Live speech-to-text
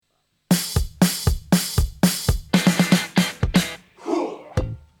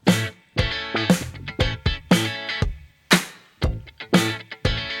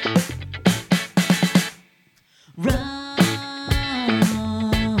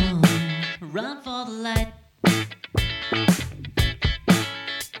run for the light.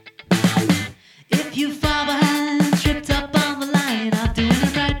 If you fall behind, tripped up on the line, I'm doing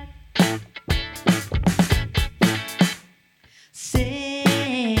it right. Save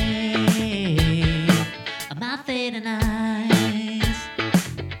my fading eyes.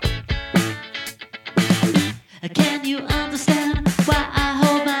 Can you understand why I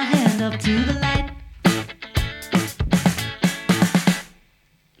hold my hand up to the light?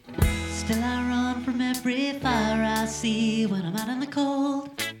 Still I run from every fire I see when I'm out in the cold.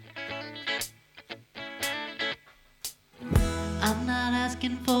 I'm not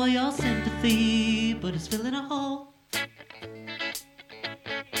asking for your sympathy, but it's filling a hole.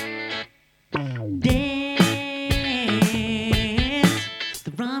 Days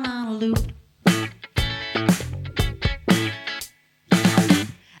that run on a loop.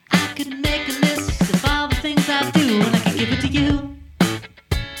 I could make a list of all the things I do, and I could give it to you.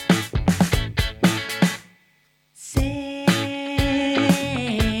 Save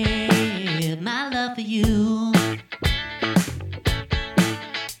my love for you.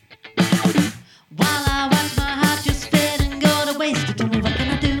 While I watch my heart just fade and go to waste, tell me what can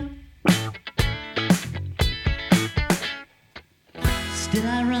I do? Still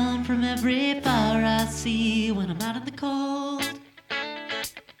I run from every fire I see when I'm out in the cold.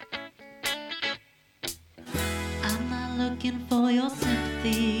 I'm not looking for your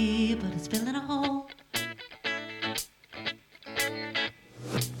sympathy, but it's filling a hole.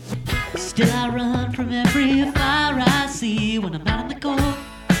 Still I run from every fire I see when I'm out